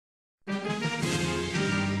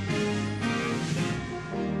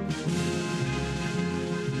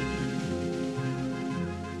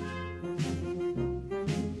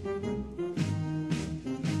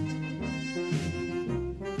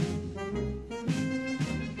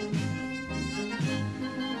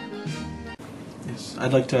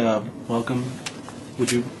I'd like to welcome.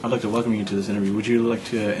 I'd like to welcome you to this interview. Would you like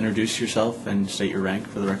to introduce yourself and state your rank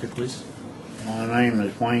for the record, please? My name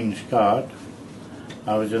is Wayne Scott.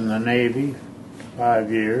 I was in the Navy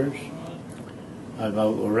 5 years. I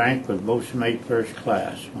ranked with boatswain first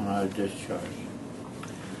class when I was discharged.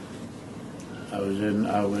 I was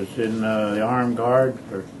in the Armed Guard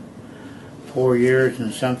for 4 years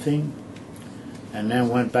and something, and then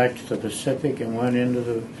went back to the Pacific and went into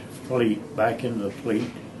the fleet, back into the fleet,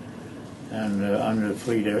 and under the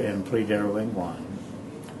fleet in Fleet Air Wing 1.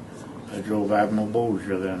 I drove Admiral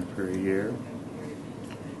Bossier then for a year.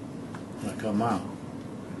 I come out.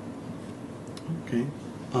 Okay.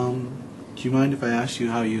 Do you mind if I ask you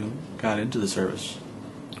how you got into the service?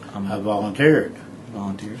 I volunteered.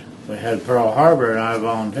 Volunteered. We had Pearl Harbor, and I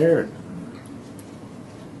volunteered.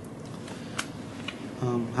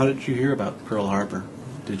 How did you hear about Pearl Harbor?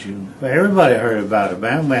 Did you? Well, everybody heard about it,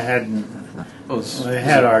 man. We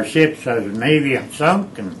had our ships as Navy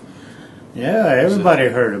sunk, and yeah, everybody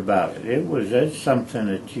heard about it. That's something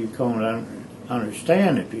that you can't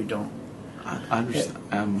understand if you don't. I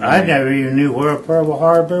understand. I never even knew where Pearl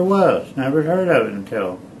Harbor was. Never heard of it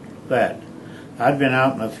until that. I'd been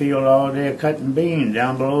out in the field all day cutting beans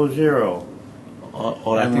down below zero.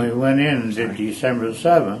 We went in December the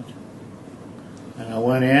 7th. And I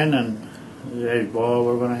went in and they said, boy,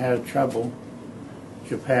 we're going to have trouble.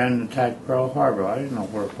 Japan attacked Pearl Harbor. I didn't know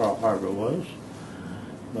where Pearl Harbor was.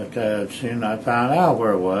 But soon I found out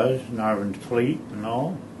where it was, Narvin Fleet and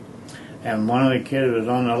all. And one of the kids was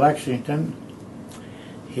on the Lexington.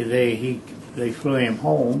 They flew him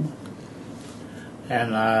home.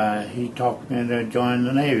 And he talked me into joining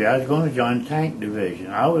the Navy. I was going to join Tank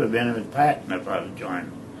Division. I would have been with Patton if I'd have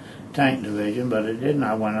joined Tank Division, but I didn't.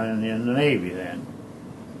 I went in the Navy then.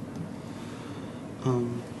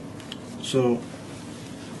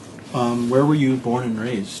 Where were you born and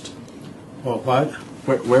raised? Well, what?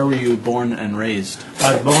 Where were you born and raised?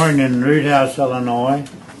 I was born in Root House, Illinois,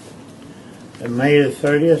 on May the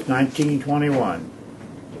 30th, 1921.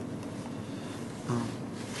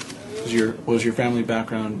 What was your family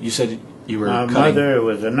background? You said you were My cutting. mother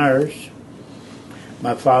was a nurse.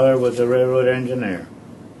 My father was a railroad engineer.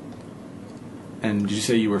 And did you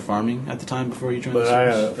say you were farming at the time before you joined the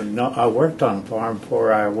service? But I worked on a farm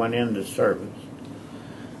before I went into service.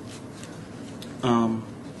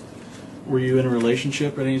 Were you in a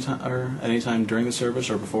relationship at any time during the service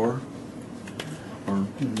or before? Or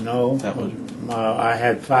no. That was. I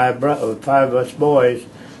had five of us boys.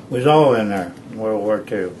 Was all in there in World War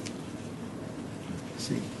II.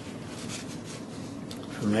 See.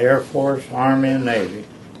 From the Air Force, Army, and Navy.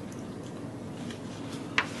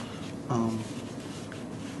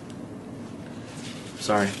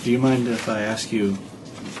 Sorry. Do you mind if I ask you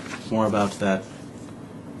more about that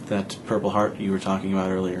Purple Heart you were talking about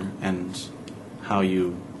earlier and how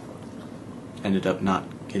you ended up not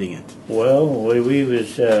getting it? Well, we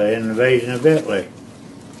was in invasion of Italy.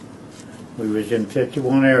 We was in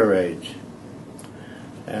 51 air raids,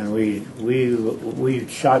 and we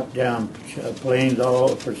shot down planes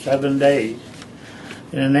all for 7 days.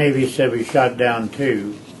 And the Navy said we shot down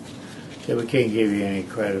 2. Said we can't give you any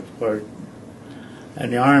credit for it.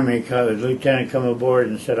 And the Army, the lieutenant come aboard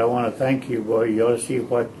and said, I want to thank you, boy. You ought to see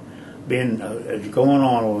what is going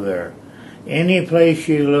on over there. Any place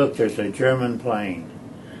you look, there's a German plane.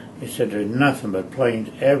 He said there's nothing but planes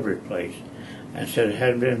every place. And said it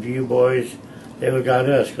hadn't been for you boys, they would have got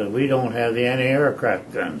us, because we don't have the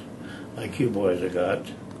anti-aircraft guns like you boys have got.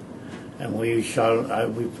 And we fought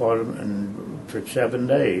them for 7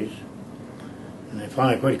 days, and they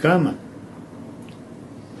finally quit coming.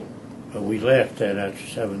 But we left that after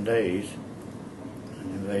 7 days,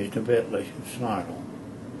 and invasion of Italy, Snarl.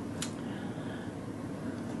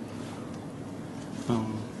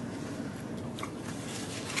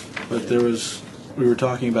 But we were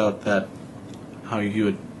talking about that, how you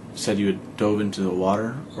had said you had dove into the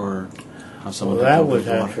water, or how someone Well, had that dove was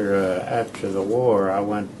into the water? after the war. I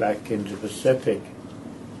went back into the Pacific,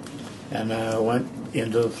 and I went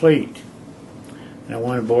into the fleet. And I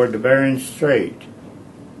went aboard the Bering Strait.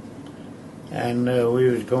 And we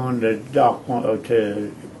was going to dock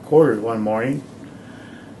to quarters one morning,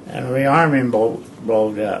 and a rearming boat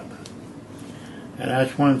blowed up. And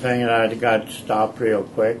that's one thing that I got stopped real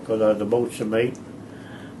quick, because the boatswain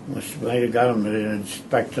must have got them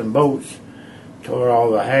inspecting boats, tore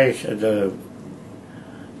all the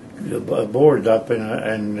boards up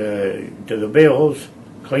and to the bills,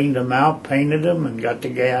 cleaned them out, painted them, and got the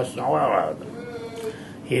gas and oil out of them.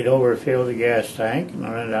 He had overfilled the gas tank and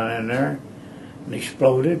went down in there and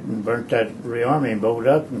exploded and burnt that rearming boat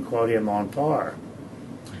up and caught him on fire.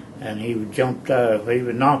 and he jumped. He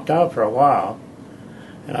was knocked out for a while,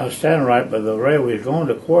 and I was standing right by the rail. We was going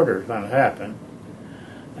to quarters when it happened,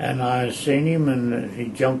 and I seen him, and he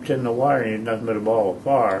jumped in the water. And he had nothing but a ball of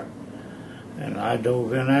fire, and I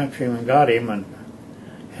dove in after him and got him and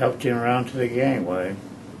helped him around to the gangway.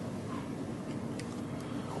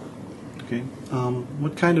 Okay.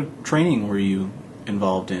 What kind of training were you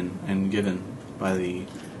involved in and given by the?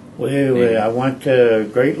 I went to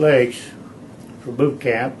Great Lakes for boot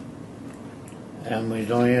camp, and we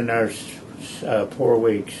was only in there 4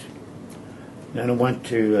 weeks. Then I went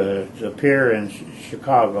to the pier in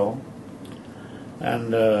Chicago,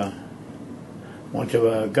 and went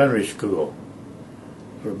to a gunnery school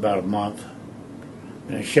for about a month.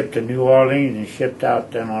 And I shipped to New Orleans and shipped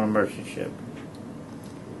out then on a merchant ship.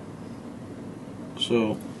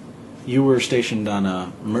 So, you were stationed on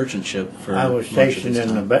a merchant ship for. I was stationed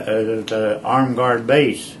in the Armed Guard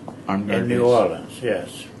base in New Orleans.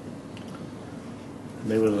 Yes,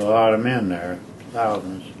 there was a lot of men there,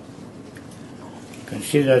 thousands. You can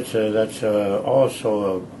see that's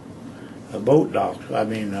also a boat dock. I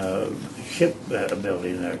mean, ship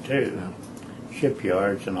building there too,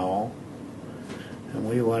 shipyards and all. And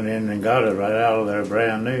we went in and got it right out of there,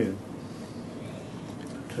 brand new.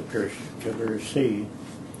 Took her to sea.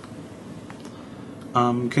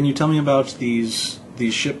 Can you tell me about these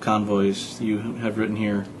ship convoys? You have written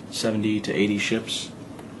here 70 to 80 ships.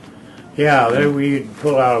 Yeah, we'd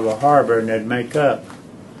pull out of a harbor and they'd make up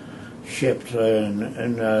ships,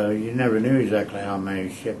 and you never knew exactly how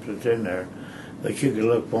many ships was in there, but you could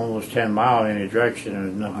look almost 10 miles in any direction and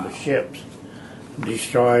there's nothing but ships,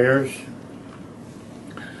 destroyers.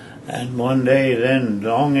 And one day then,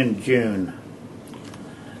 long in June,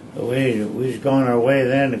 we was going our way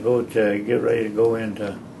then to get ready to go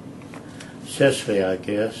into Sicily, I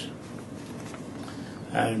guess,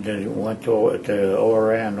 and went to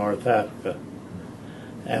Oran, North Africa.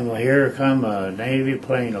 And here come a Navy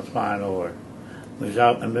plane flying over. We was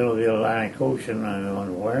out in the middle of the Atlantic Ocean, and I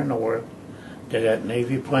wondered, where in the world did that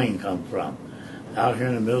Navy plane come from? Out here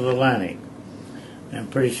in the middle of the Atlantic.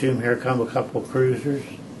 And pretty soon here come a couple of cruisers,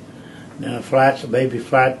 then a baby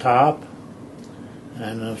flat top,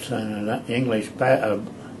 and an English a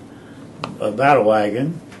battle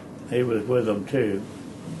wagon. He was with them too.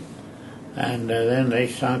 And then they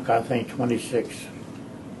sunk, I think, 26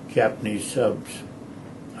 Japanese subs.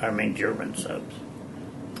 German subs.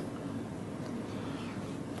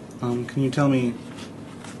 Can you tell me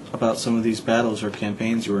about some of these battles or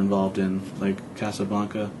campaigns you were involved in, like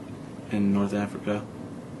Casablanca in North Africa?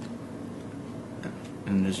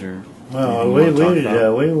 And is there? Well, we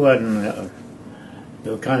wasn't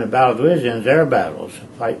the kind of battles we was in. Was air battles,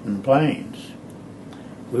 fighting planes.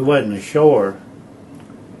 We wasn't ashore.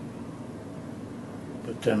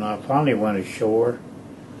 But then I finally went ashore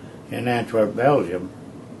in Antwerp, Belgium.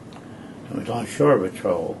 I was on shore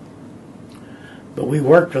patrol. But we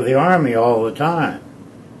worked for the Army all the time,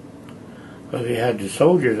 because we had the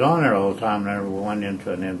soldiers on there all the time whenever we went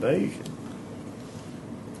into an invasion.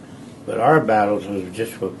 But our battles was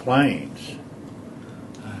just with planes.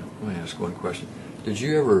 Let me ask one question. Did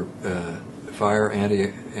you ever fire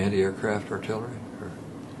anti-aircraft artillery? Or?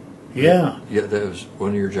 Yeah. Yeah, that was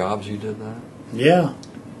one of your jobs. You did that. Yeah.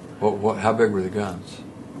 How big were the guns?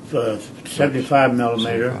 75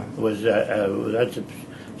 millimeter 75. was that's a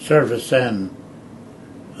surface and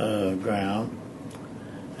ground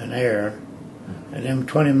and air, and then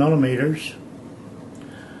 20 millimeters.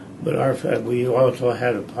 But we also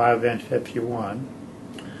had a 5-inch 51,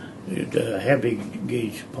 a heavy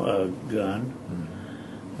gauge gun.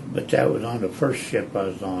 But that was on the first ship I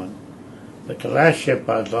was on. But the last ship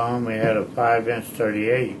I was on, we had a 5-inch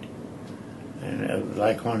 38, and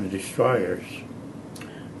like on the destroyers.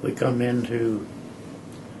 We come into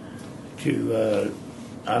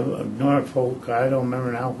Norfolk. I don't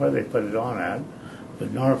remember now where they put it on at,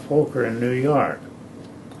 but Norfolk or in New York.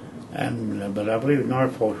 But I believe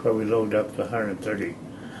Norfolk's where we loaded up the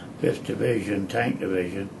 135th Division, Tank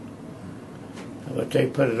Division. But they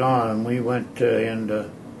put it on, and we went into.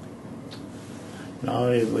 No,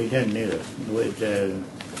 we didn't either.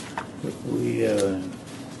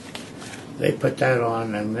 They put that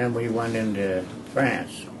on, and then we went into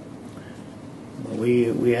France.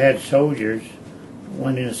 We had soldiers,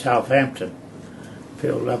 went into Southampton,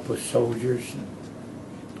 filled up with soldiers,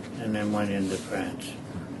 and then went into France.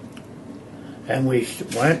 And we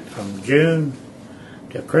went from June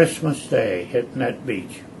to Christmas Day, hitting that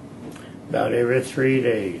beach, about every 3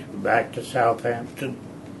 days. Back to Southampton,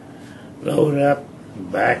 load up,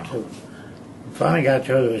 back to. Finally got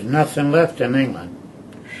to where there was nothing left in England.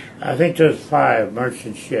 I think there was 5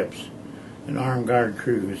 merchant ships an armed guard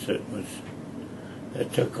cruise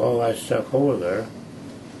that took all that stuff over there,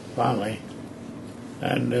 finally.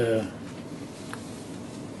 And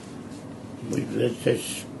we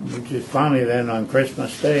just finally then on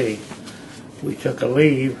Christmas Day, we took a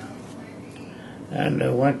leave and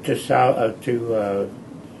went to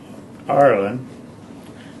Ireland,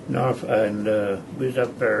 North, and we was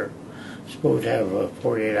up there, supposed to have a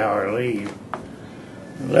 48-hour leave.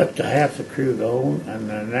 Let half the crew go, and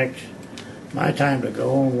the next, my time to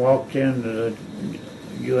go, and walked into the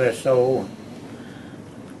USO.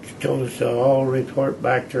 Told us to all report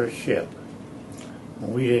back to our ship.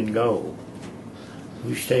 And we didn't go.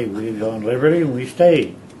 We stayed. We was on Liberty, and we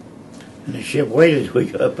stayed. And the ship waited till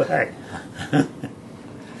we got back.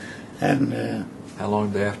 And How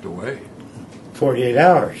long did they have to wait? 48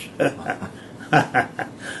 hours. And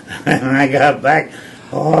when I got back,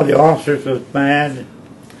 all the officers was mad.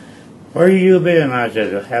 Where you been? I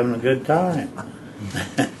said, having a good time.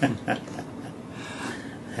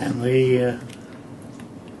 And we,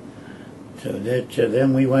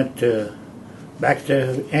 then we went back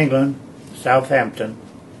to England, Southampton,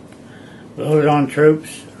 loaded on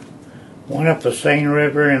troops, went up the Seine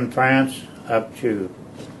River in France, up to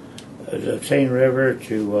the Seine River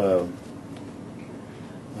to, well,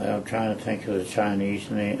 I'm trying to think of the Chinese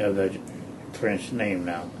name, of the French name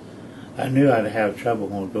now. I knew I'd have trouble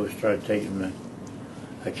when we go start taking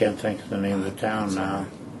I can't think of the name of the town now.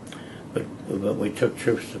 But we took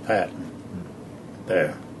troops to Patton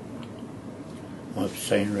there, on the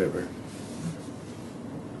Seine River.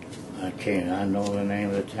 I know the name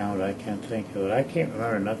of the town, but I can't think of it. I can't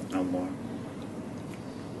remember nothing no more.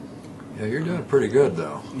 Yeah, you're doing pretty good,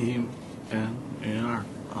 though. You are.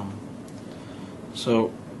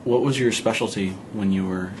 So, what was your specialty when you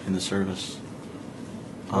were in the service?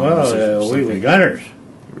 Well, we were gunners.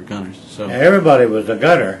 You were gunners. So everybody was a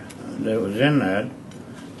gunner that was in that.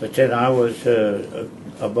 But then I was a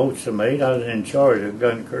boatswain mate. I was in charge of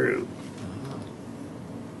gun crew.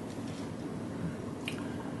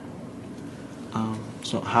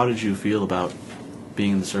 So how did you feel about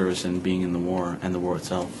being in the service and being in the war and the war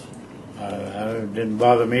itself? It didn't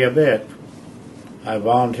bother me a bit. I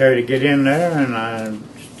volunteered to get in there, and I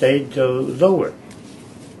stayed till it was over.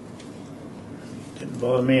 Didn't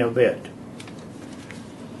bother me a bit.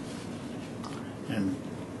 And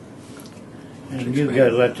you got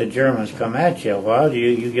to let the Germans come at you a while.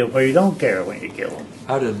 You get where you don't care when you kill them.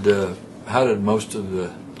 How did most of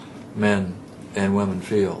the men and women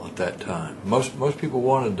feel at that time? Most people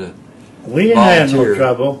wanted to. We didn't have no volunteer.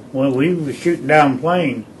 trouble. When we were shooting down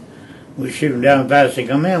planes, we were shooting down fast to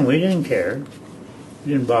come in. We didn't care. It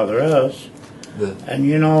didn't bother us. And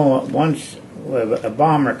you know, once a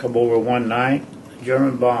bomber come over one night, a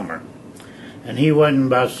German bomber, and he wasn't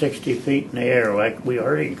about 60 feet in the air, like we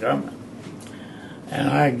heard him coming. And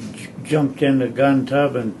I jumped in the gun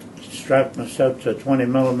tub and strapped myself to a 20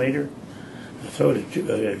 millimeter. I threw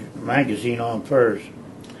the magazine on first,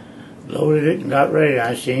 loaded it and got ready.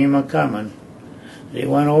 I seen him a-coming. He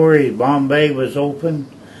went over, his bomb bay was open,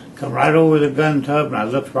 come right over the gun tub, and I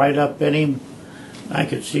looked right up at him. I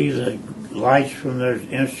could see the lights from their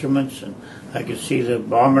instruments, and I could see the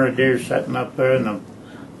bombardier sitting up there and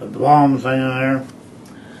the bombs in there.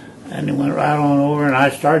 And he went right on over, and I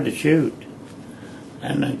started to shoot.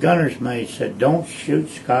 And the gunner's mate said, "Don't shoot,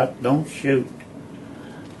 Scott, don't shoot."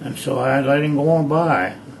 And so I let him go on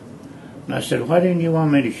by. And I said, "Why didn't you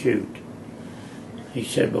want me to shoot?" He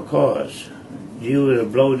said, "Because you would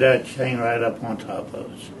have blown that thing right up on top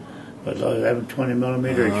of us. But that 20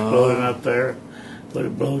 millimeter exploding up there would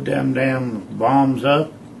have blown them damn bombs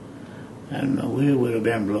up, and we would have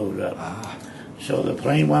been blown up." So the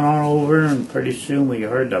plane went on over, and pretty soon we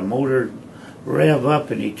heard the motor rev up,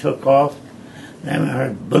 and he took off. Then we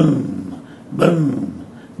heard boom, boom,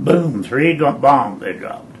 boom, 3 bombs they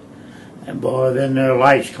dropped. And boy, then their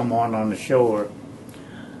lights come on the shore.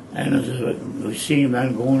 And as we see them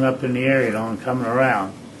then going up in the air, you know, and coming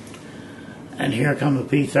around. And here come a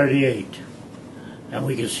P-38. And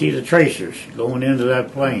we could see the tracers going into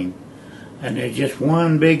that plane. And there's just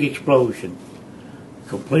one big explosion.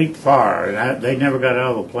 Complete fire. And they never got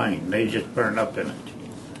out of the plane. They just burned up in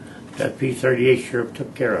it. That P-38 sure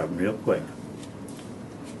took care of them real quick.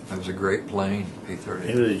 That was a great plane, P-38.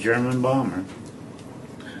 It was a German bomber.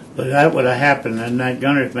 But that would have happened, and that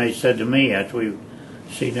gunner's mate said to me after we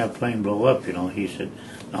seen that plane blow up, you know, he said,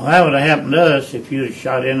 "Now that would have happened to us if you'd have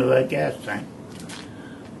shot into that gas tank.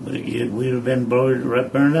 But we'd have been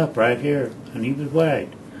burned up right here." And he was right.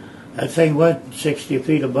 That thing was 60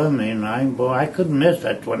 feet above me, and I couldn't miss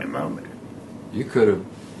that 20 millimeter. You could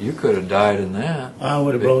have died in that. I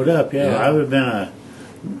would have blown up, yeah. I would have been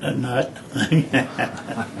A nut. Do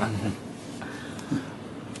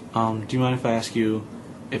you mind if I ask you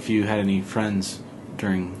if you had any friends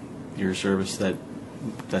during your service that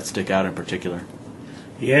stick out in particular?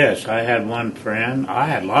 Yes, I had one friend. I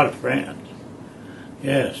had a lot of friends.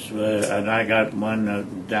 Yes, and I got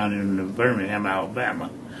one down in Birmingham,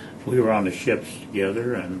 Alabama. We were on the ships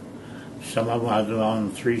together, and some of them I was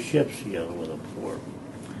on 3 ships together with them before.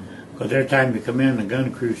 Because every time you come in, the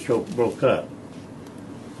gun crew broke up.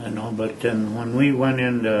 I know, but then when we went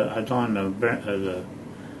into, I was on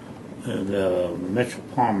the Mitchell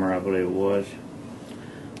Palmer, I believe it was,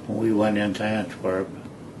 when we went into Antwerp,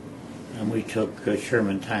 and we took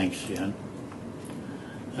Sherman tanks in.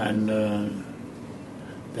 And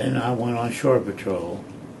then I went on shore patrol.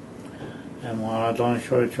 And while I was on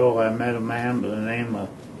shore patrol, I met a man by the name of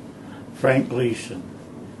Frank Gleason.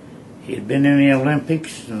 He had been in the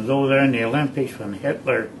Olympics and was over there in the Olympics when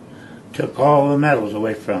Hitler took all the medals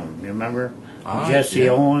away from him. You remember? Jesse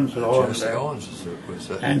Owens and all Jesse that. Owens was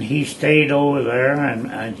that. And he stayed over there,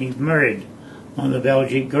 and he married one of the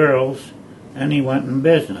Belgian girls, and he went in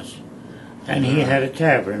business. And he had a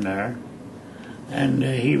tavern there. And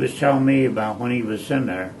he was telling me about when he was in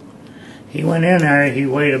there. He went in there, he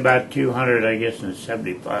weighed about 200, I guess, and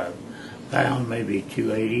 75 pounds, maybe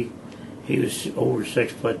 280. He was over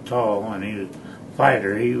 6 foot tall, and he was a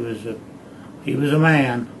fighter. He was a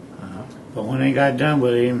man. But when they got done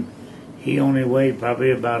with him, he only weighed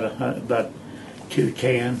probably about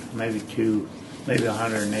 210, maybe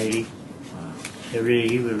 180.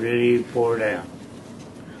 He was really poor out.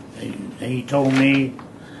 And he told me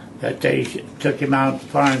that they took him out the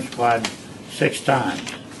firing squad 6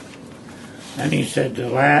 times. And he said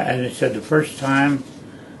the first time,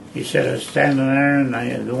 he said, I was standing there, and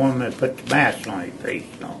the woman that put the mask on his face,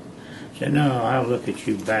 you know. Said, no, I'll look at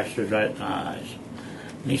you bastards right in the eyes.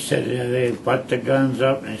 And he said, they put the guns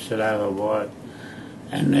up, and he said, I will what?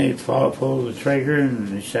 And they pulled the trigger, and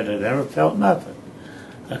he said, I never felt nothing.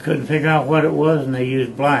 I couldn't figure out what it was, and they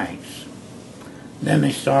used blanks. Then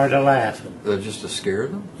they started laughing. Just to scare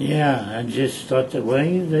them? Yeah, I just thought that, well,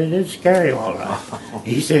 they did scare him all right.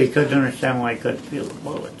 He said he couldn't understand why he couldn't feel the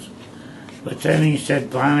bullets. But then he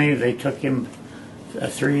said finally they took him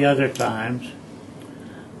 3 other times.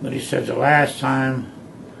 But he said the last time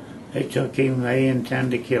they took him, they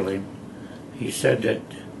intended to kill him. He said that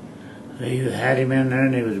they had him in there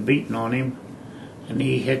and they was beating on him. And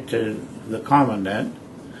he hit the commandant,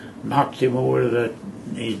 knocked him over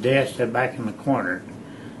his desk back in the corner.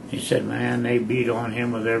 He said, man, they beat on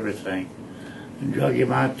him with everything. And drug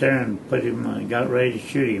him out there and put him, got ready to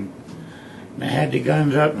shoot him. And they had the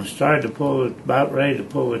guns up and started to about ready to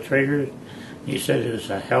pull the triggers. He said it was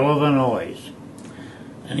a hell of a noise.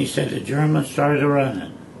 And he said the Germans started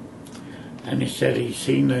running. And he said he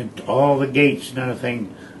seen all the gates and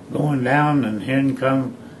everything going down, and in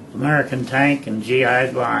come American tank and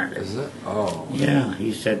GIs behind it. Is it? Oh. Yeah,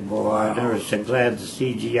 he said, boy, I never so glad to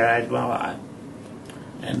see GIs alive.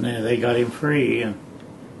 And they got him free, and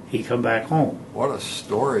he come back home. What a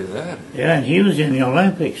story that is. Yeah, and he was in the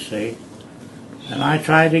Olympics, see. And I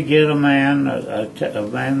tried to get a man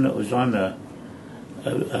that was on the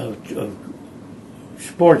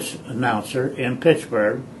sports announcer in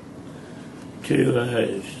Pittsburgh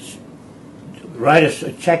to write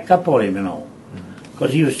a check up on him, you know,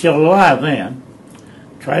 because he was still alive then.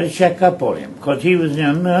 Try to check up on him, because he was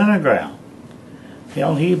in the underground.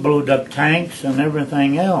 Hell, he blew up tanks and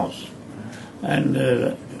everything else. And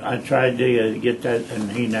I tried to get that,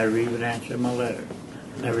 and he never even answered my letter.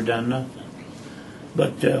 Never done nothing.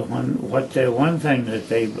 But one thing that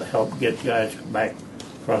they helped get guys back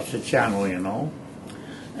across the channel, you know,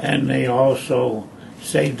 and they also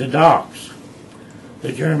saved the docks.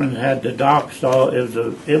 The Germans had the docks.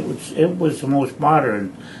 It was the most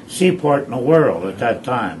modern seaport in the world at that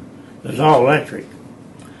time. It was all electric,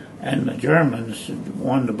 and the Germans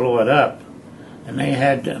wanted to blow it up, and they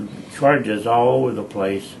had charges all over the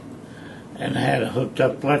place, and they had it hooked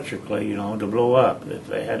up electrically, you know, to blow up if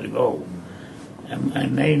they had to go.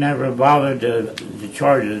 And they never bothered the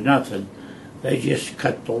charges, nothing. They just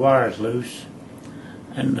cut the wires loose,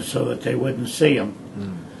 and so that they wouldn't see them.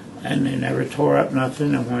 And they never tore up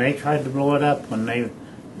nothing. And when they tried to blow it up, when they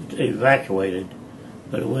evacuated,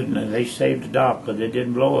 but it wouldn't. They saved the dock because it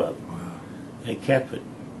didn't blow up. Wow. They kept it.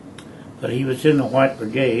 But he was in the White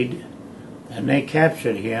Brigade, and they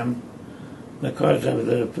captured him because of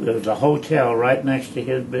there was a hotel right next to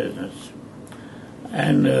his business,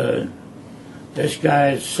 and this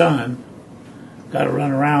guy's son got to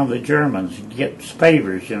run around with the Germans and get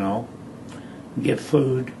favors, you know, get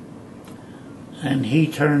food. And he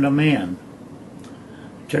turned them in,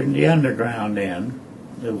 turned the underground in,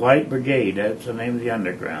 the White Brigade. That's the name of the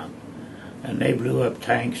underground. And they blew up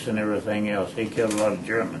tanks and everything else. They killed a lot of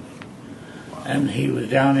Germans. And he was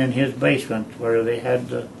down in his basement where they had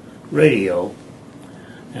the radio,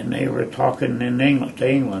 and they were talking in England to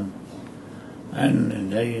England,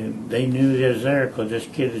 and they knew he was there because this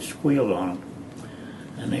kid had squealed on them,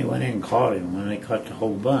 and they went in and caught him, and they caught the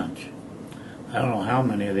whole bunch. I don't know how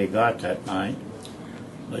many they got that night,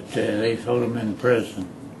 but they threw him in prison.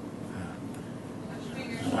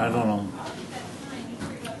 And I don't know.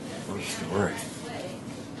 What a story.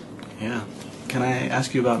 Yeah. Can I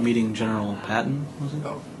ask you about meeting General Patton? Was it?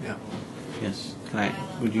 Oh, yeah. Yes.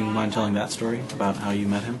 Would you mind telling that story about how you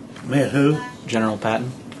met him? Met who? General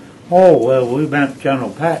Patton. Oh, well, we met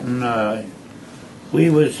General Patton. We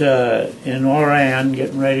was in Oran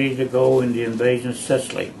getting ready to go in the invasion of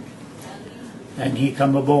Sicily. And he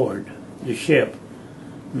come aboard the ship.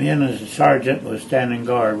 Me and the sergeant was standing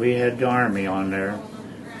guard. We had the army on there,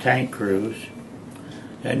 tank crews.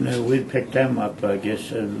 And we picked them up, I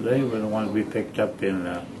guess. They were the ones we picked up in...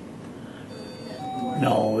 no,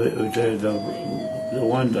 it was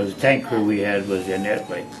the tank crew we had was in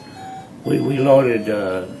Italy. We loaded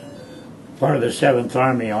part of the 7th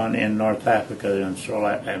Army in North Africa and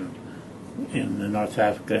in the North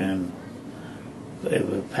Africa, and it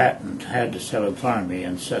was Patton had the 7th Army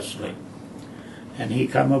in Sicily. And he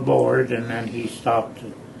come aboard, and then he stopped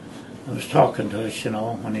and was talking to us,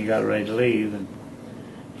 when he got ready to leave. And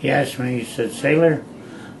he asked me, he said, "Sailor,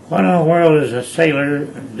 what in the world is a sailor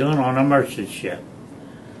doing on a merchant ship?"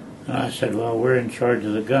 And I said, "Well, we're in charge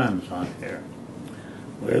of the guns on here.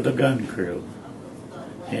 We're the gun crew."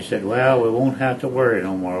 He said, "Well, we won't have to worry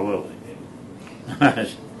no more, will we?" I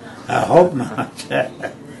said, "I hope not."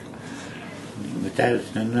 But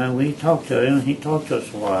and we talked to him. He talked to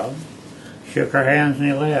us a while, shook our hands, and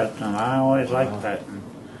he left. And I always liked that.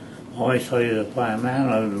 Always thought he was a fine man.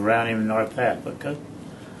 I was around him in North Africa.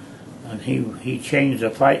 And he changed the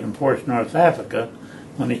fighting force in North Africa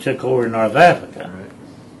when he took over North Africa. Right.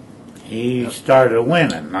 He started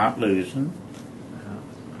winning, not losing.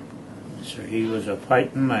 So he was a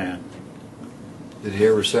fighting man. Did he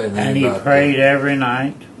ever say anything And he about... prayed every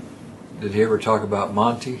night. Did he ever talk about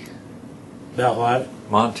Monty? About what?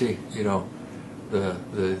 Monty, the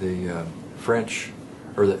French,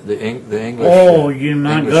 or the English... Oh, you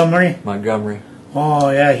Montgomery? English, Montgomery. Oh,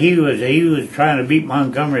 yeah, he was trying to beat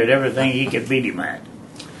Montgomery at everything he could beat him at.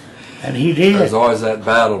 And he did. There's always that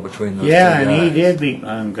battle between those two Yeah, and guys. he did beat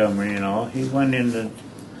Montgomery, He went into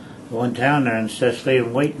one town there in Sicily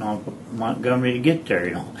and waiting on Montgomery to get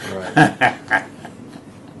there, Right.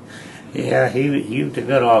 Yeah, he was a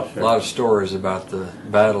good officer. A lot of stories about the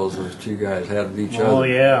battles those two guys had with each other. Oh,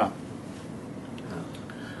 yeah.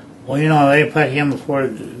 Well, they put him before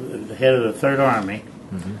the head of the Third Army.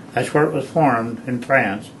 Mm-hmm. That's where it was formed in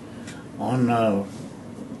France. Let me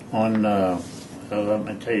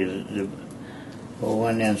tell you, the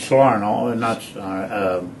one in Salerno, not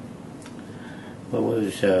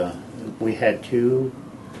we had 2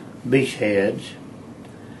 beachheads.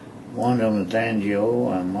 One of them was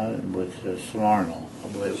Angio, and one was Salerno, I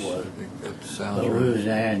believe it was. I think that But sounds it right. was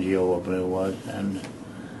Angio, I believe it was, and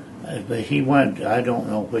but he went. I don't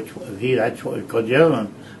know which one. That's what, because the other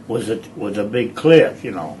one was a big cliff,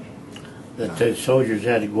 that the soldiers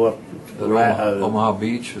had to go up. The Omaha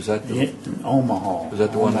Beach, was that the... Omaha. Was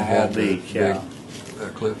that the one that Omaha had Beach, the yeah.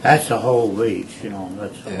 big cliff? That's the whole beach,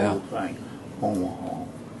 that's the Yeah. whole thing, Omaha.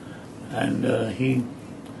 And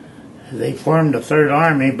they formed the Third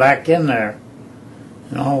Army back in there.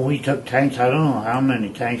 We took tanks. I don't know how many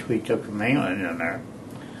tanks we took from England in there.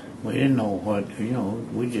 We didn't know what,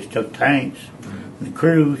 we just took tanks and the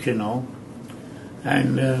crews,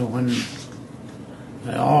 And when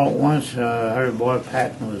all at once I heard boy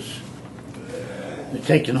Patton was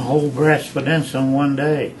taking a whole breast of insulin one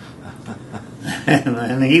day.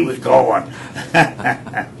 And he was going.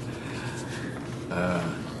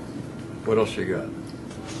 What else you got?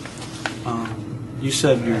 You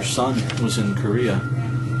said your son was in Korea.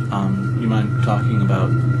 You mind talking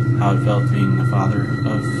about how it felt being a father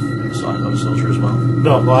of a soldier as well?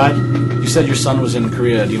 No, what? You said your son was in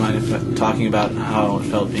Korea. Do you mind talking about how it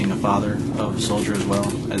felt being a father of a soldier as well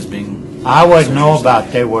as being... I wouldn't know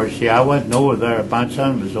about they were. See, I wasn't over there. My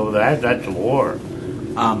son was over there. That's the war.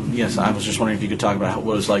 Yes, I was just wondering if you could talk about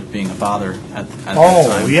what it was like being a father at that time.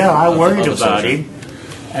 Oh, yeah, I worried of a about soldier. him.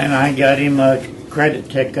 And I got him a credit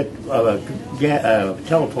ticket, a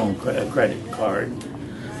telephone credit card,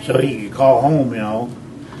 so he could call home,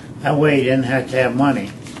 That way he didn't have to have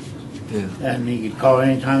money. Yeah. And he could call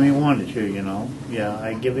anytime he wanted to, Yeah,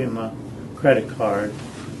 I give him a credit card.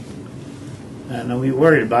 And we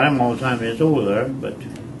worried about him all the time he was over there, but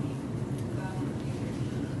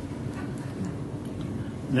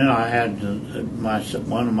then I had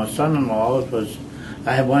one of my son-in-laws was,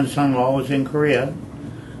 I had one son-in-law was in Korea,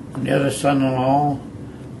 and the other son-in-law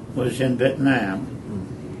was in Vietnam.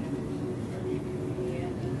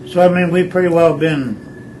 So I mean, we've pretty well been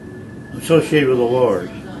associated with the Lord.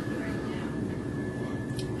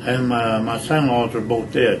 And my son-in-laws are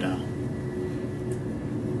both dead now.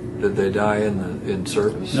 Did they die in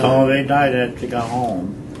service? No, they died after they got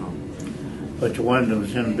home. But the one that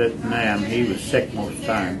was in Vietnam, he was sick most of the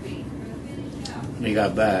time. And he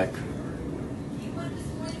got back.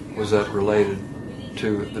 Was that related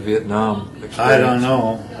to the Vietnam experience? I don't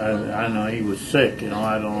know. I know he was sick, you know.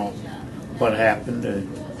 I don't know what happened.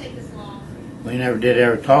 We never did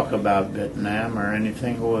ever talk about Vietnam or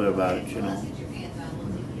anything good about it, you know.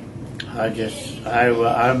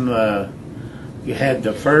 You had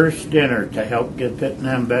the first dinner to help get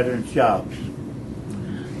Vietnam veterans jobs.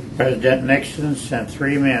 President Nixon sent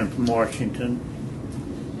 3 men from Washington,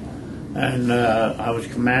 and I was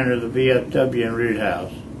commander of the VFW in Root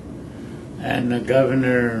House. And the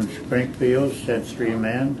governor in Springfield sent 3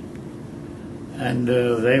 men, and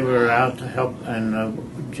they were out to help. And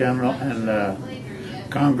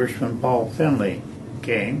Congressman Paul Finley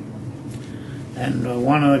came, and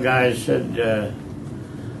one of the guys said,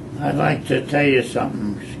 "I'd like to tell you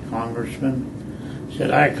something, Congressman." Said,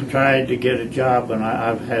 "I tried to get a job, and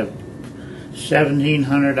I've had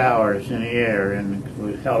 1,700 hours in the air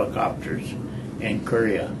with helicopters in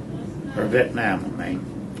Korea, or Vietnam, I mean."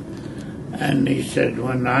 And he said,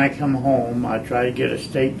 "When I come home, I try to get a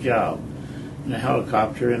state job in a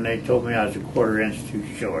helicopter, and they told me I was a quarter inch too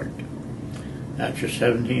short after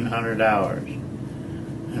 1,700 hours."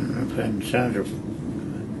 And Senator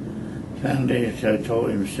Finley told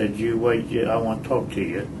him, said, "You wait, I want to talk to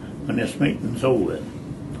you when this meeting's over."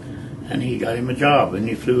 And he got him a job, and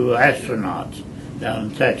he flew astronauts down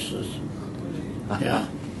in Texas. Yeah.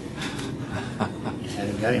 And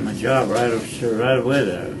he got him a job right away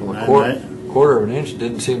there. Well, a quarter of an inch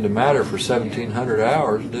didn't seem to matter for 1,700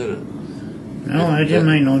 hours, did it? No, it didn't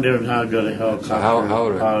make no difference how good a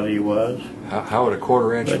helicopter pilot he was. How would a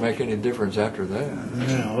quarter inch make any difference after that?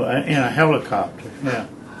 You know, in a helicopter, yeah.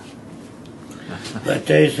 But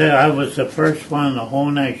they said I was the first one in the whole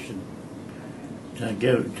nation to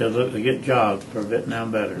get jobs for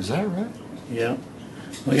Vietnam veterans. Is that right? Yeah.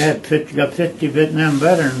 We got 50 Vietnam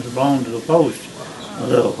veterans belonging to the post a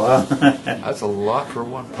little while. That's a lot for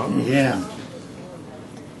one post. Yeah.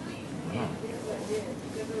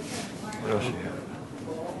 What else you have?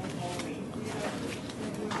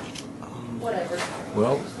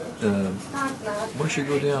 Well, once you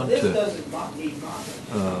go down to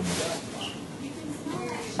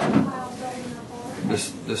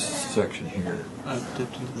this section here,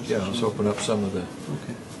 yeah, let's open up some of the,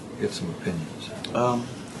 get some opinions.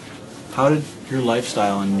 How did your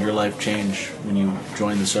lifestyle and your life change when you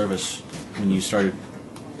joined the service, when you started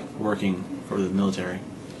working for the military?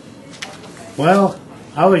 Well,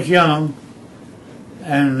 I was young,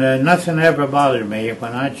 and nothing ever bothered me.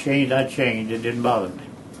 When I changed, I changed. It didn't bother me.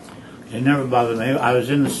 It never bothered me. I was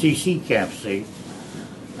in the CC camp, see.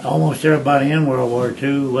 Almost everybody in World War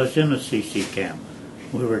II was in the CC camp.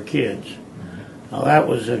 We were kids. Now, that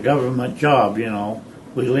was a government job, you know.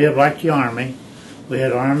 We lived like the Army. We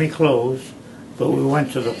had Army clothes, but we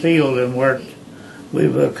went to the field and worked. We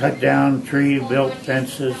would cut down trees, built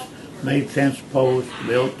fences, made fence posts,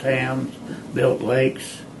 built dams, built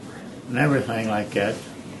lakes, and everything like that.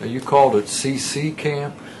 Now you called it CC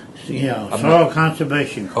camp? Yeah, Soil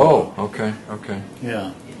Conservation Corps. Oh, okay.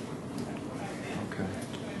 Yeah. Okay.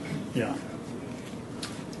 Yeah.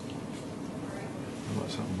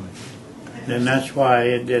 Something like that. And that's why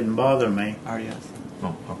it didn't bother me. RDS.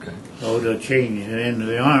 Oh, okay. So to change it into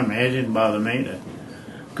the Army, it didn't bother me.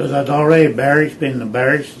 Because I'd already been in the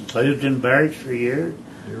barracks, lived in barracks for years.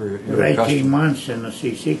 You're 18 months in the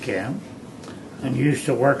CC camp. And used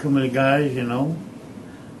to working with the guys, you know.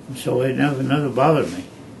 And so it never bothered me.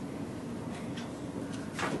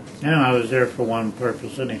 And I was there for one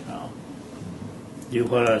purpose anyhow. Do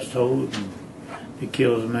what I was told and to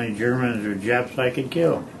kill as many Germans or Japs I could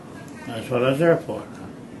kill. That's what I was there for.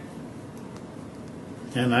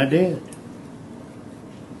 And I did.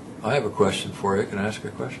 I have a question for you. Can I ask you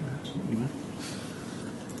a question?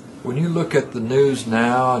 When you look at the news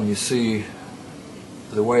now and you see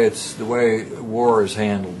the way war is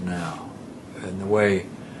handled now, and the way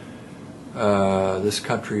this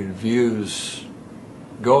country views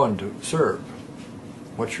going to serve,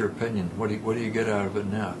 what's your opinion? What do you get out of it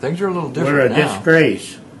now? Things are a little different now. We're a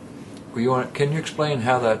disgrace. Can you explain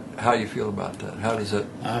how you feel about that? How does it?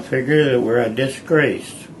 I figure that we're a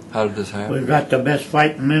disgrace. How did this happen? We've got the best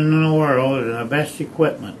fighting men in the world and the best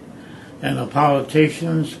equipment. And the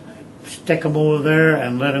politicians stick them over there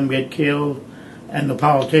and let them get killed. And the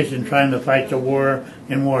politicians trying to fight the war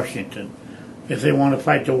in Washington. If they want to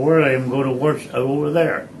fight the war, let them go to over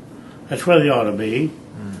there. That's where they ought to be.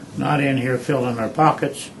 Not in here filling their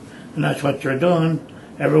pockets. And that's what they're doing.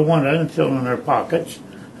 Every one of them filling their pockets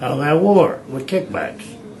out of that war with kickbacks.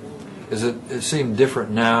 It seemed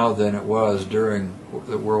different now than it was during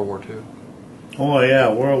the World War II? Oh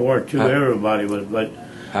yeah, World War II, everybody was, but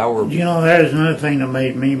you know, there's another thing that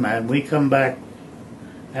made me mad. We come back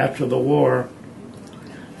after the war,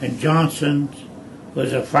 and Johnson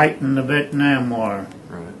was a fighting the Vietnam War.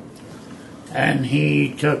 Right. And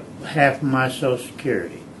he took half of my Social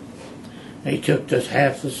Security. He took this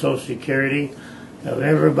half the Social Security of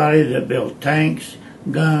everybody that built tanks,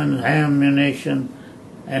 guns, ammunition,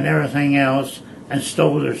 and everything else, and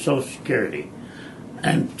stole their Social Security,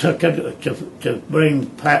 and took it to bring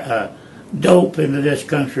dope into this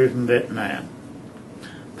country from Vietnam.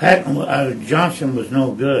 Johnson was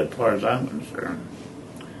no good, as far as I'm concerned.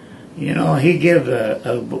 You know, he gave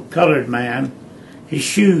a colored man his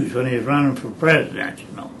shoes when he was running for president,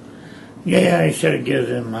 you know. Yeah, he said it gives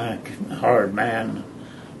him a hard man,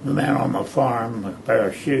 the man on the farm, a pair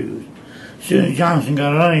of shoes. As soon as Johnson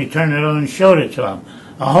got it on, he turned it on and showed it to him.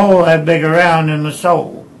 A hole that big around in the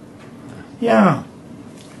sole. Yeah.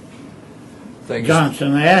 They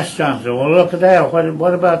asked Johnson, well, look at that.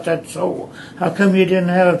 What about that sole? How come you didn't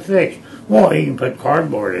have it fixed? Well, you can put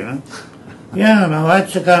cardboard in it. Yeah, no,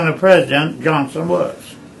 that's the kind of president Johnson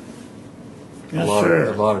was. Yes,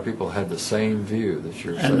 sir. A lot of people had the same view that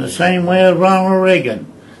you're saying. And the same way as Ronald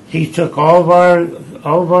Reagan. He took all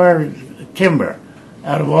of our timber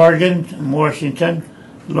out of Oregon and Washington,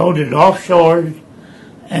 loaded offshore,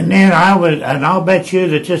 and then I'll bet you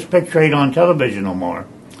that this picture ain't on television no more.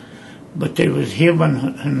 But there was him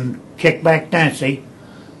and Kickback Nancy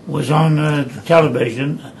was on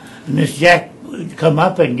television, and this Jack would come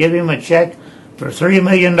up and give him a check for $3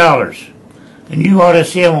 million. And you ought to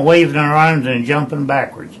see them waving their arms and jumping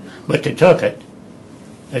backwards. But they took it.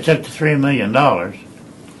 They took the $3 million.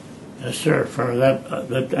 Yes, sir, for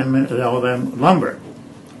all them lumber.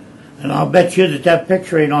 And I'll bet you that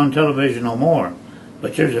picture ain't on television no more.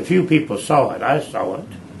 But there's a few people saw it. I saw it.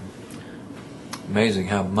 Amazing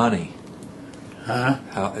how money. Huh?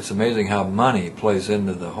 It's amazing how money plays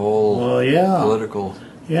into the whole political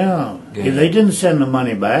game. They didn't send the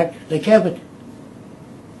money back. They kept it.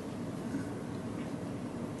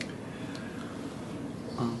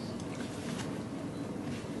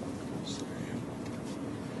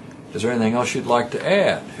 Is there anything else you'd like to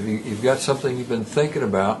add? You've got something you've been thinking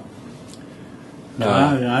about? No,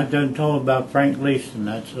 I done told about Frank Leeson.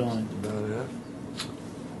 That's the only. About it?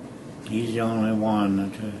 He's the only one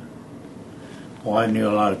that. Well, I knew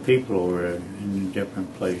a lot of people over in a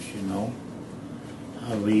different place, you know.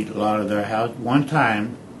 I've eaten a lot of their house. One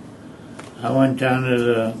time, I went down to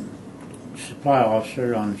the supply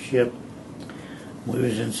officer on the ship. We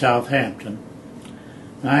was in Southampton.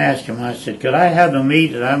 And I asked him, I said, could I have the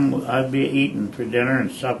meat that I'd be eating for dinner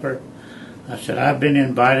and supper? I said, I've been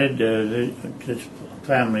invited to this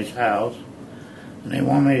family's house, and they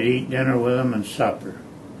want me to eat dinner with them and supper.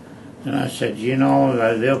 And I said, you know,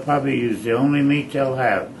 they'll probably use the only meat they'll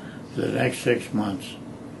have for the next 6 months.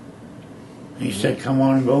 And he said, come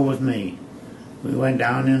on and go with me. We went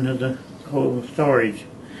down into the cold storage.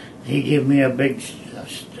 He gave me a big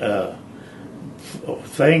thing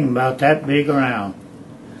about that big around.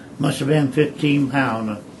 Must have been 15-pound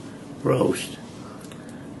of roast.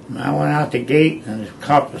 And I went out the gate, and the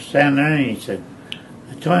cop was standing there, and he said,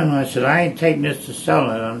 I told him, I said, I ain't taking this to sell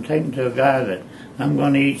it. I'm taking it to a guy that I'm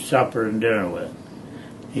going to eat supper and dinner with.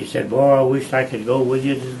 He said, boy, I wish I could go with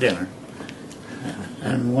you to dinner.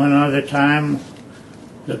 And one other time,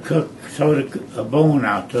 the cook threw a bone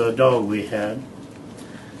out to a dog we had.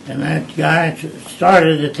 And that guy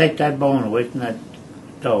started to take that bone away from that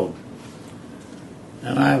dog.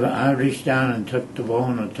 And I reached down and took the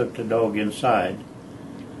bone and took the dog inside.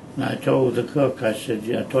 And I told the cook, I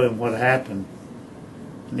told him what happened.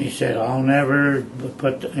 And he said, I'll never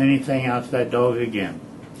put anything out to that dog again.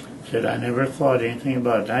 Said, I never thought anything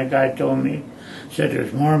about it. That guy told me, said,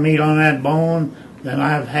 there's more meat on that bone than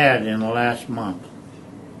I've had in the last month.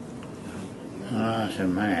 And I said,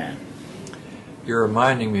 man. You're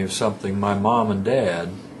reminding me of something. My mom and dad,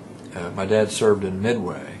 my dad served in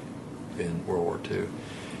Midway in World War II,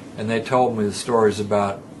 and they told me the stories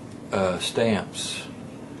about stamps,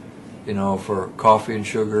 you know, for coffee and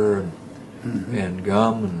sugar and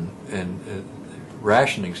gum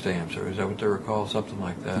rationing stamps, or is that what they were called? Something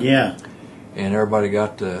like that. Yeah. And everybody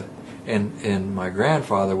got to, and my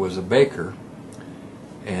grandfather was a baker,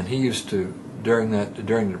 and he used to, during the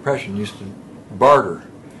Depression, used to barter.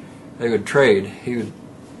 They would trade. He would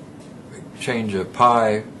change a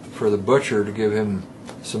pie for the butcher to give him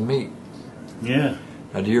some meat. Yeah.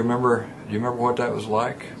 Now, do you remember what that was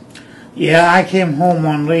like? Yeah, I came home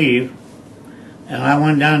on leave, and I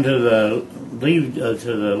went down to the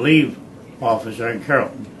leave office there in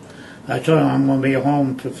Carrollton. I told him I'm going to be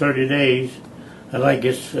home for 30 days. I'd like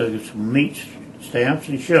to get some meat stamps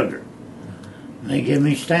and sugar. And they give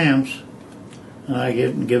me stamps, and I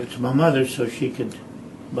give it to my mother so she could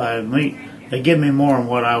buy meat. They give me more than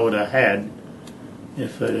what I would have had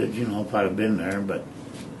if I'd have been there, but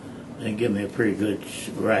they give me a pretty good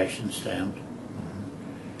ration stamp.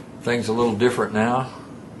 Things a little different now.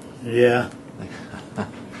 Yeah.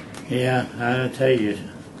 Yeah, I tell you,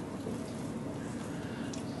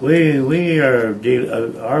 we are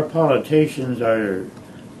our politicians are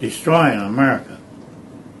destroying America.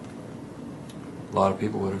 A lot of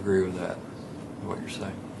people would agree with that, what you're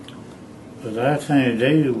saying. But I think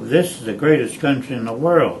this is the greatest country in the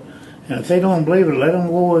world, and if they don't believe it, let them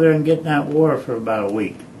go over there and get in that war for about a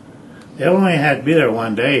week. They only had to be there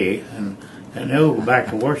one day, and they'll go back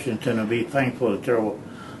to Washington and be thankful that they're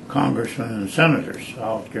congressmen and senators,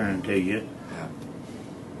 I'll guarantee you. Yeah.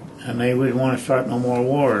 And they wouldn't want to start no more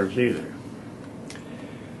wars either.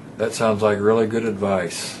 That sounds like really good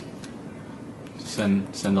advice.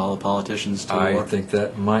 Send all the politicians to I war. think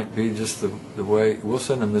that might be just the way. We'll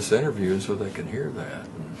send them this interview so they can hear that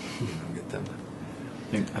and get them.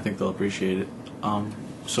 I think they'll appreciate it.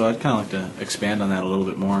 So I'd kind of like to expand on that a little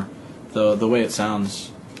bit more. The way it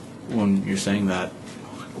sounds when you're saying that,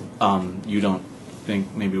 you don't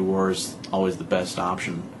think maybe war is always the best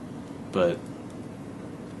option, but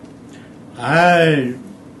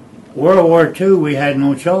World War II, we had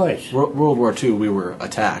no choice. World War II, we were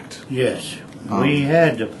attacked. Yes, we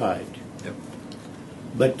had to fight. Yep.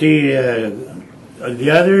 But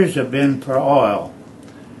the others have been for oil.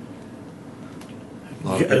 A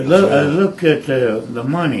lot of people say that. Look at the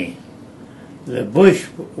money that Bush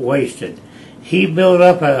wasted. He built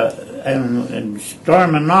up and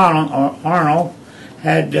Stormin' Arnold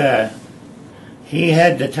had he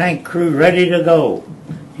had the tank crew ready to go.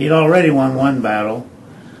 He'd already won one battle,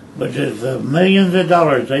 but the millions of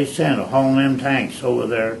dollars they sent hauling them tanks over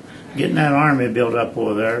there, getting that army built up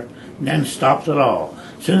over there, and then stopped it all.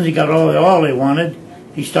 As soon as he got all the oil he wanted,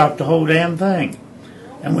 he stopped the whole damn thing.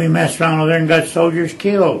 And we messed around over there and got soldiers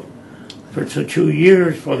killed for 2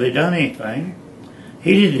 years before they done anything.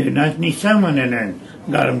 He didn't do nothing. He summoned in there and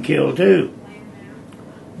got them killed too.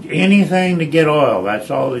 Anything to get oil, that's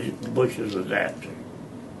all the Bushes was after.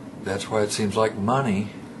 That's why it seems like money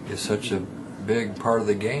is such a big part of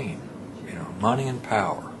the game. Money and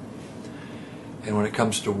power. And when it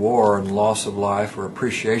comes to war and loss of life or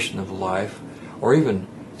appreciation of life, or even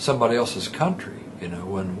somebody else's country,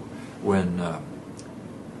 when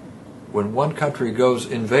one country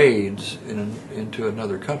invades into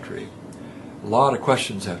another country, a lot of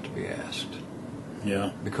questions have to be asked.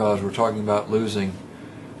 Yeah. Because we're talking about losing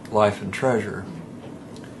life and treasure.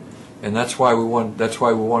 And that's why we wanted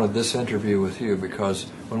this interview with you, because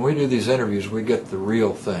when we do these interviews, we get the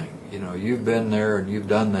real thing. You've been there and you've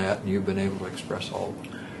done that, and you've been able to express all of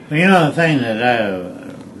it. Well, the thing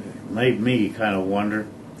that made me kind of wonder,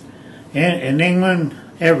 in England,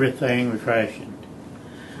 everything was rationed.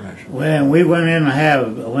 When we went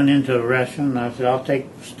into a restaurant, and I said, I'll take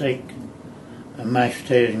steak and mashed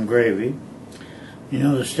potatoes and gravy.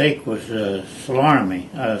 The steak was salami.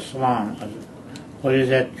 What is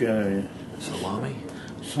that? Salami?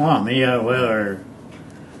 Salami, yeah,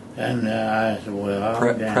 and I said, well,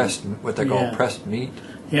 pressed, what they call pressed meat?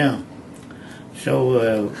 Yeah.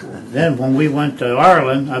 So then when we went to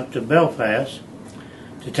Ireland, up to Belfast,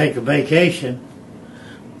 to take a vacation,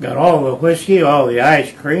 got all the whiskey, all the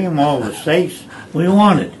ice cream, all the steaks we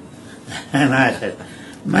wanted. And I said,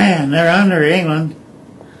 man, they're under England.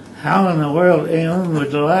 How in the world England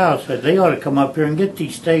would allow us? They ought to come up here and get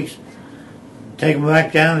these steaks, take them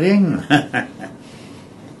back down to England.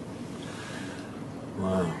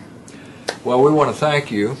 Wow. Well, we want to thank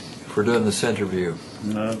you for doing this interview.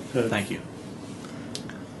 Thank you.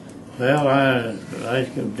 Well,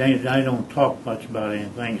 I don't talk much about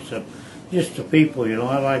anything except just the people,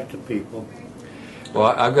 I like the people. Well,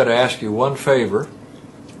 I've got to ask you one favor.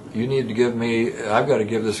 You need to give me, I've got to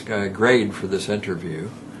give this guy a grade for this interview.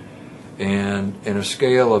 And in a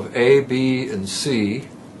scale of A, B, and C,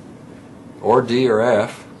 or D or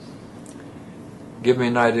F, Give me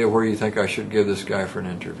an idea where you think I should give this guy for an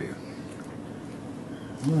interview.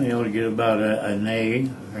 Well, you ought to get about an A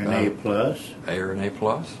or an A plus. A or an A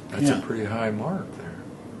plus? That's Yeah. a pretty high mark there.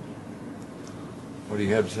 What do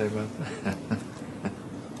you have to say about that?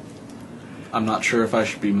 I'm not sure if I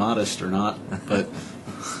should be modest or not, but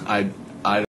I